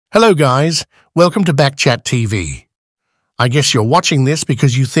Hello guys, welcome to Backchat TV. I guess you're watching this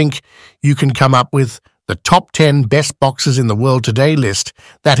because you think you can come up with the top 10 best boxers in the world today list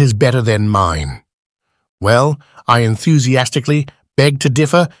that is better than mine. Well, I enthusiastically beg to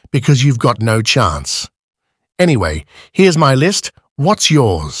differ because you've got no chance. Anyway, here's my list. What's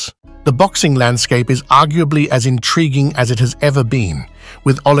yours? The boxing landscape is arguably as intriguing as it has ever been,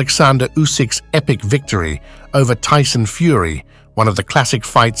 with Alexander Usyk's epic victory over Tyson Fury, one of the classic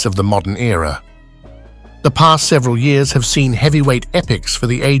fights of the modern era. The past several years have seen heavyweight epics for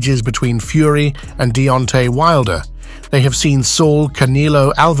the ages between Fury and Deontay Wilder. They have seen Saul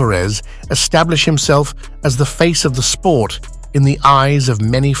Canelo Alvarez establish himself as the face of the sport in the eyes of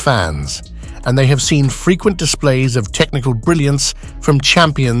many fans, and they have seen frequent displays of technical brilliance from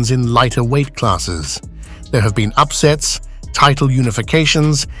champions in lighter weight classes. There have been upsets, title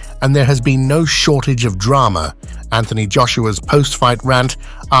unifications, and there has been no shortage of drama. Anthony Joshua's post-fight rant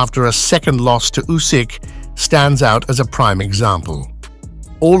after a second loss to Usyk stands out as a prime example.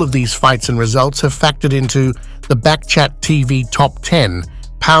 All of these fights and results have factored into the Backchat TV Top 10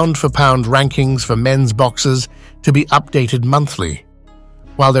 pound-for-pound rankings for men's boxers to be updated monthly.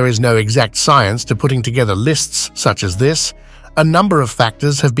 While there is no exact science to putting together lists such as this, a number of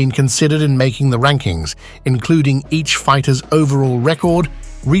factors have been considered in making the rankings, including each fighter's overall record,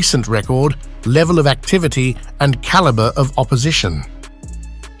 recent record, level of activity, and caliber of opposition.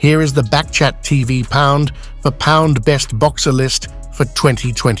 Here is the Backchat TV pound-for-pound best boxer list for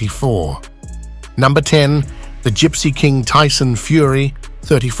 2024. Number 10, the Gypsy King Tyson Fury,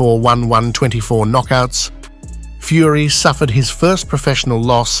 34-1-1, 24 knockouts. Fury suffered his first professional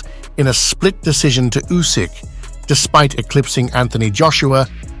loss in a split decision to Usyk, despite eclipsing Anthony Joshua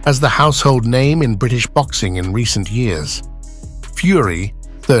as the household name in British boxing in recent years. Fury,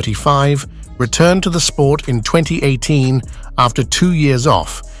 35, returned to the sport in 2018 after 2 years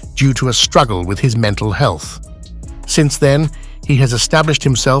off due to a struggle with his mental health. Since then, he has established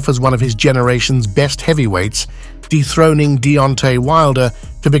himself as one of his generation's best heavyweights, dethroning Deontay Wilder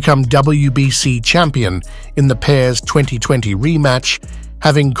to become WBC champion in the pair's 2020 rematch,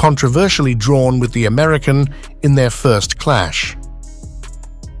 having controversially drawn with the American in their first clash.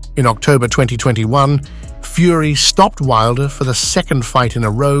 In October 2021, Fury stopped Wilder for the second fight in a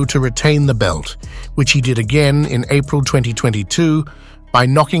row to retain the belt, which he did again in April 2022 by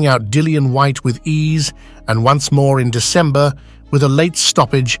knocking out Dillian Whyte with ease, and once more in December with a late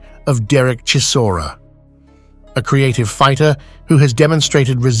stoppage of Derek Chisora. A creative fighter who has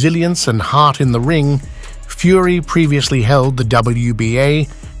demonstrated resilience and heart in the ring, Fury previously held the WBA,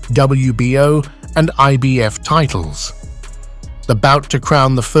 WBO, and IBF titles. The bout to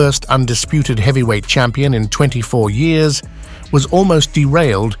crown the first undisputed heavyweight champion in 24 years was almost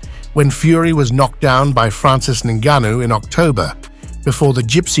derailed when Fury was knocked down by Francis Ngannou in October, before the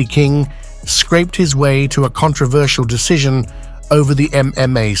Gypsy King scraped his way to a controversial decision over the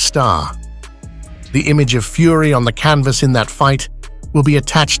MMA star. The image of Fury on the canvas in that fight will be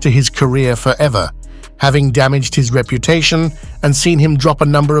attached to his career forever, having damaged his reputation and seen him drop a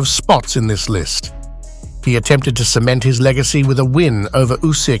number of spots in this list. He attempted to cement his legacy with a win over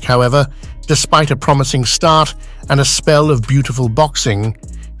Usyk, however, despite a promising start and a spell of beautiful boxing,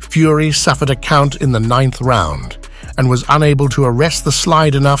 Fury suffered a count in the 9th round and was unable to arrest the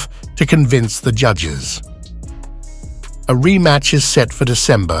slide enough to convince the judges. A rematch is set for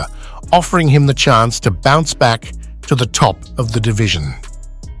December, offering him the chance to bounce back to the top of the division.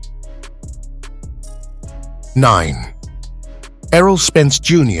 9. Errol Spence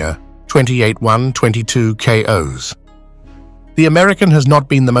Jr., 28-1, 22 KOs. The American has not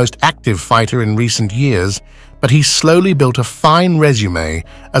been the most active fighter in recent years, but he's slowly built a fine resume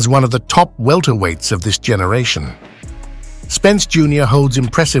as one of the top welterweights of this generation. Spence Jr. holds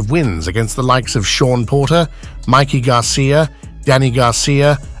impressive wins against the likes of Sean Porter, Mikey Garcia, Danny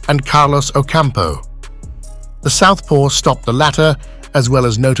Garcia, and Carlos Ocampo. The southpaw stopped the latter, as well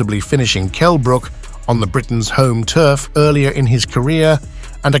as notably finishing Kell Brook on the Britain's home turf earlier in his career,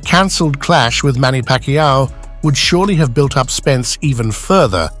 and a cancelled clash with Manny Pacquiao would surely have built up Spence even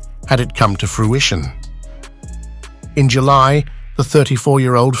further had it come to fruition. In July, the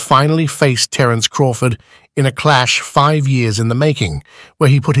 34-year-old finally faced Terence Crawford in a clash 5 years in the making, where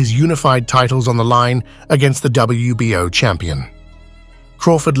he put his unified titles on the line against the WBO champion.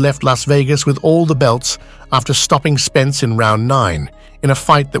 Crawford left Las Vegas with all the belts after stopping Spence in round 9, in a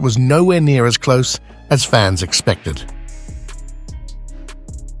fight that was nowhere near as close as fans expected.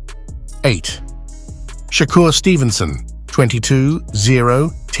 8. Shakur Stevenson,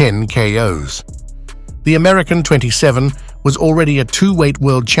 22-0, 10 KOs. The American, 27, was already a two-weight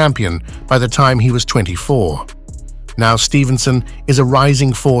world champion by the time he was 24. Now Stevenson is a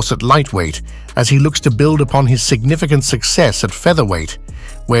rising force at lightweight as he looks to build upon his significant success at featherweight,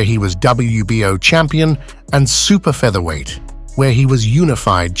 where he was WBO champion, and super featherweight, where he was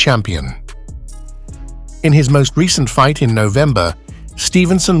unified champion. In his most recent fight in November,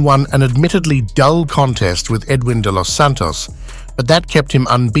 Stevenson won an admittedly dull contest with Edwin de los Santos, but that kept him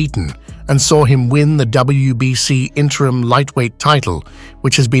unbeaten and saw him win the WBC interim lightweight title,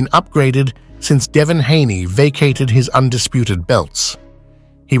 which has been upgraded since Devin Haney vacated his undisputed belts.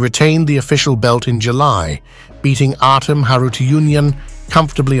 He retained the official belt in July, beating Artem Harutyunyan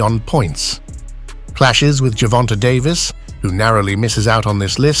comfortably on points. Clashes with Gervonta Davis, who narrowly misses out on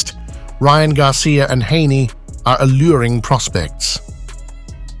this list, Ryan Garcia and Haney are alluring prospects.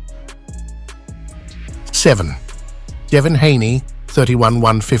 7. Devin Haney,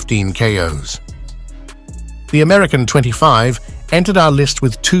 31-115 KOs. The American 25 entered our list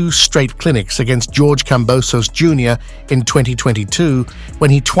with 2 straight clinics against George Kambosos Jr. in 2022 when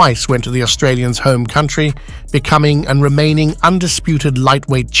he twice went to the Australians' home country, becoming and remaining undisputed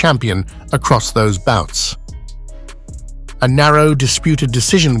lightweight champion across those bouts. A narrow, disputed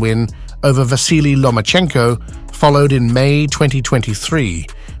decision win over Vasily Lomachenko followed in May 2023,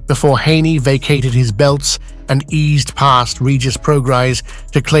 before Haney vacated his belts and eased past Regis Prograis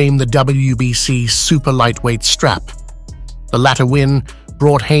to claim the WBC super lightweight strap. The latter win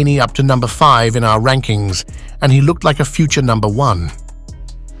brought Haney up to number 5 in our rankings, and he looked like a future number 1.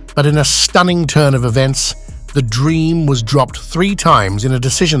 But in a stunning turn of events, the dream was dropped 3 times in a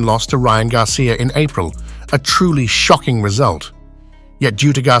decision loss to Ryan Garcia in April, a truly shocking result. Yet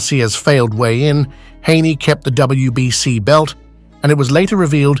due to Garcia's failed weigh-in, Haney kept the WBC belt, and it was later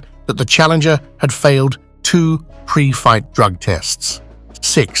revealed that the challenger had failed 2 pre-fight drug tests.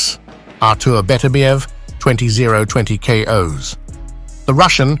 6. Artur Beterbiev, 20-20 KOs. The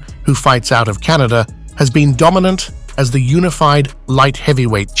Russian, who fights out of Canada, has been dominant as the unified light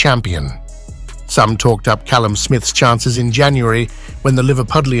heavyweight champion. Some talked up Callum Smith's chances in January when the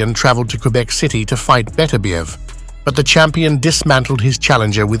Liverpudlian travelled to Quebec City to fight Beterbiev, but the champion dismantled his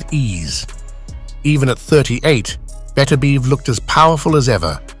challenger with ease. Even at 38, Beterbiev looked as powerful as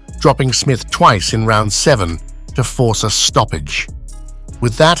ever, dropping Smith twice in round 7 to force a stoppage.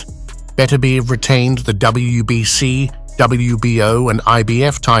 With that, Beterbiev retained the WBC, WBO and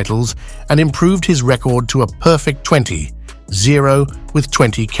IBF titles and improved his record to a perfect 20-0 with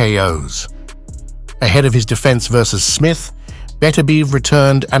 20 KOs. Ahead of his defense versus Smith, Beterbiev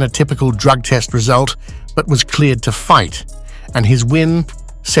returned an atypical drug test result but was cleared to fight, and his win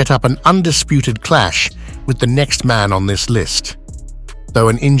set up an undisputed clash with the next man on this list, though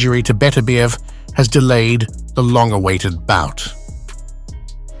an injury to Beterbiev has delayed the long-awaited bout.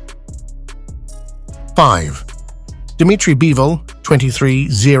 5. Dmitry Bivol,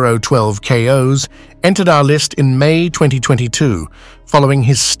 23-0-12 KOs, entered our list in May 2022, following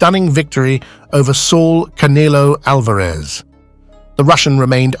his stunning victory over Saul Canelo Alvarez. The Russian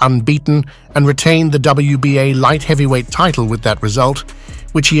remained unbeaten and retained the WBA light heavyweight title with that result,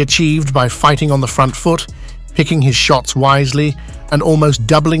 which he achieved by fighting on the front foot, picking his shots wisely, and almost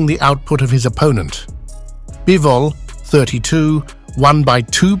doubling the output of his opponent. Bivol, 32, won by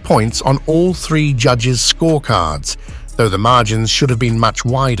 2 points on all 3 judges' scorecards, though the margins should have been much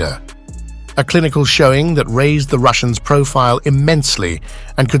wider. A clinical showing that raised the Russian's profile immensely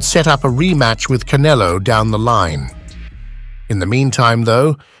and could set up a rematch with Canelo down the line. In the meantime,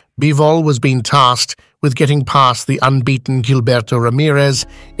 though, Bivol was being tasked with getting past the unbeaten Gilberto Ramirez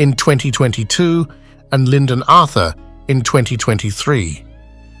in 2022 and Lyndon Arthur in 2023.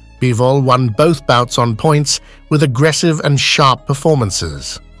 Bivol won both bouts on points with aggressive and sharp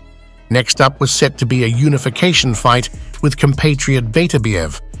performances. Next up was set to be a unification fight with compatriot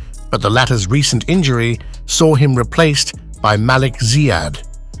Beterbiev, but the latter's recent injury saw him replaced by Malik Ziad,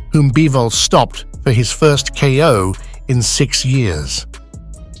 whom Bivol stopped for his first KO in 6 years.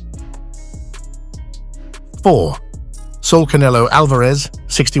 4. Saul Canelo Alvarez,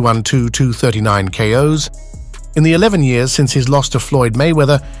 61-239 KOs. In the 11 years since his loss to Floyd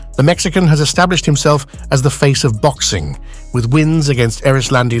Mayweather, the Mexican has established himself as the face of boxing, with wins against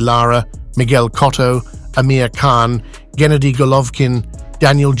Erislandy Lara, Miguel Cotto, Amir Khan, Gennady Golovkin,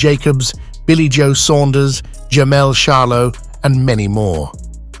 Daniel Jacobs, Billy Joe Saunders, Jermell Charlo, and many more.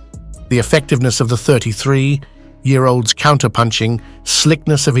 The effectiveness of the 33-year-old's counterpunching,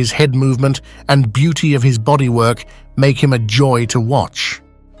 slickness of his head movement, and beauty of his bodywork make him a joy to watch.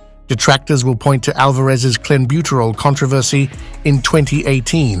 Detractors will point to Alvarez's clenbuterol controversy in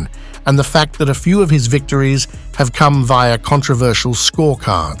 2018 and the fact that a few of his victories have come via controversial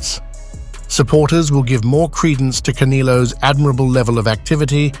scorecards. supporters will give more credence to Canelo's admirable level of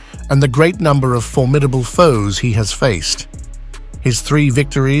activity and the great number of formidable foes he has faced. His 3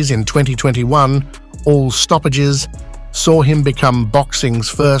 victories in 2021, all stoppages, saw him become boxing's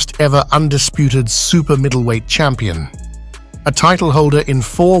first ever undisputed super middleweight champion. A title holder in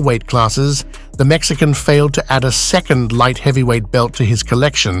 4 weight classes, the Mexican failed to add a second light heavyweight belt to his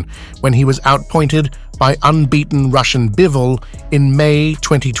collection when he was outpointed by unbeaten Russian Bivol in May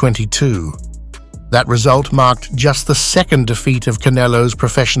 2022. That result marked just the second defeat of Canelo's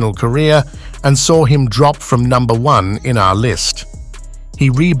professional career and saw him drop from number 1 in our list. He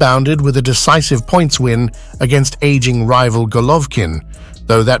rebounded with a decisive points win against aging rival Golovkin,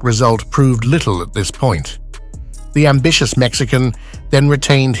 though that result proved little at this point. The ambitious Mexican then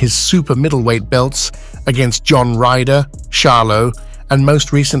retained his super middleweight belts against John Ryder, Charlo, and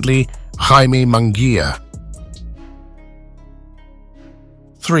most recently, Jaime Munguia.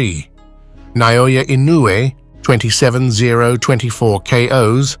 3. Naoya Inoue, 27-0-24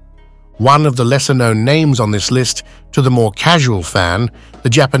 KOs. One of the lesser-known names on this list, to the more casual fan, the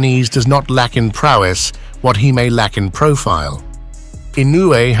Japanese does not lack in prowess what he may lack in profile.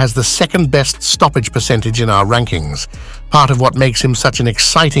 Inoue has the second-best stoppage percentage in our rankings, part of what makes him such an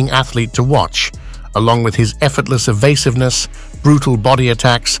exciting athlete to watch, along with his effortless evasiveness, brutal body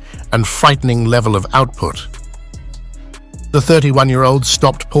attacks, and frightening level of output. The 31-year-old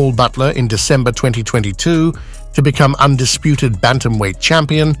stopped Paul Butler in December 2022 to become undisputed bantamweight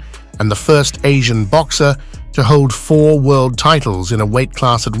champion and the first Asian boxer to hold 4 world titles in a weight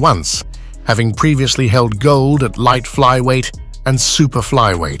class at once, having previously held gold at light flyweight and super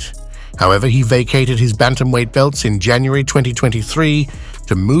flyweight. However, he vacated his bantamweight belts in January 2023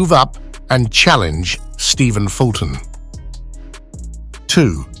 to move up and challenge Stephen Fulton.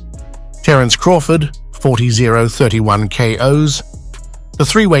 2. Terence Crawford, 40-0-31 KOs. The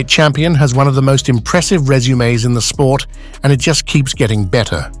 3-weight champion has one of the most impressive resumes in the sport, and it just keeps getting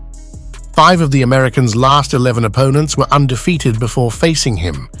better. 5 of the American's last 11 opponents were undefeated before facing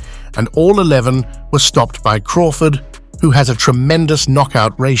him, and all 11 were stopped by Crawford, who has a tremendous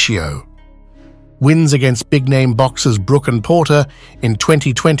knockout ratio. Wins against big-name boxers Brook and Porter in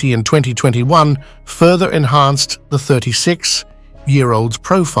 2020 and 2021 further enhanced the 36-year-old's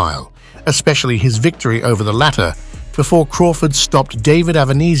profile, especially his victory over the latter, before Crawford stopped David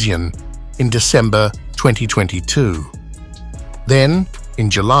Avanesian in December 2022. Then,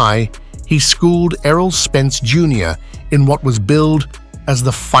 in July, he schooled Errol Spence Jr. in what was billed as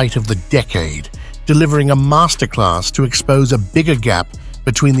the fight of the decade, delivering a masterclass to expose a bigger gap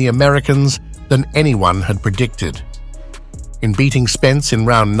between the Americans than anyone had predicted. In beating Spence in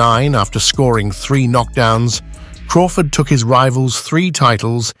round 9 after scoring 3 knockdowns, Crawford took his rival's 3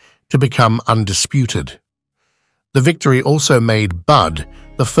 titles to become undisputed. The victory also made Bud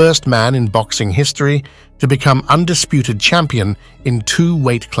the first man in boxing history to become undisputed champion in 2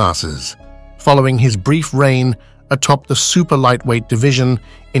 weight classes, following his brief reign atop the super lightweight division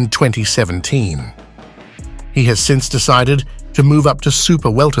in 2017. He has since decided to move up to super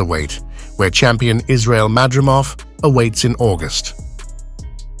welterweight, where champion Israil Madrimov awaits in August.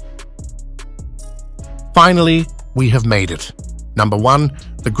 Finally, we have made it. Number 1,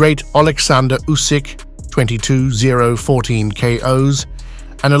 the great Alexander Usyk, 22-0-14 KOs,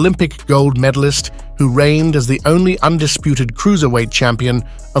 an Olympic gold medalist who reigned as the only undisputed cruiserweight champion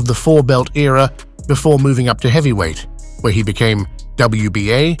of the 4-belt era before moving up to heavyweight, where he became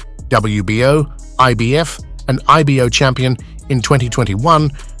WBA, WBO, IBF, and IBO champion in 2021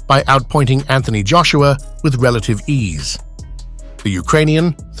 by outpointing Anthony Joshua with relative ease. The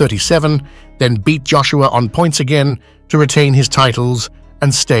Ukrainian, 37, then beat Joshua on points again to retain his titles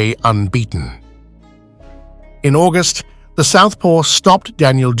and stay unbeaten. In August, the southpaw stopped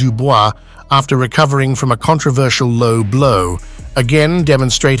Daniel Dubois after recovering from a controversial low blow, again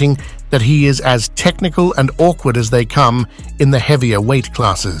demonstrating that he is as technical and awkward as they come in the heavier weight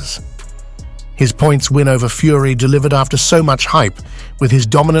classes. His points win over Fury delivered after so much hype, with his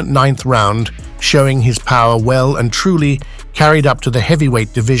dominant 9th round showing his power well and truly carried up to the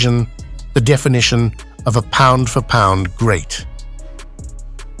heavyweight division, the definition of a pound-for-pound great.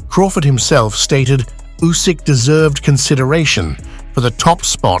 Crawford himself stated Usyk deserved consideration for the top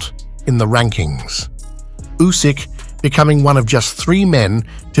spot in the rankings. Usyk becoming one of just 3 men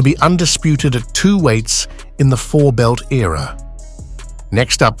to be undisputed at 2 weights in the 4-belt era.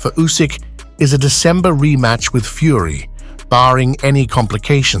 Next up for Usyk is a December rematch with Fury, barring any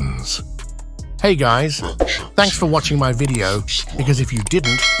complications. Hey guys, thanks for watching my video, because if you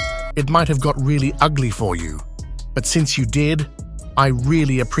didn't, it might have got really ugly for you. But since you did, I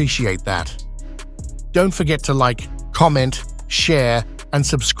really appreciate that. Don't forget to like, comment, share, and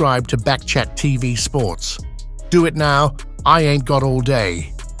subscribe to Backchat TV Sports. Do it now, I ain't got all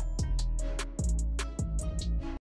day.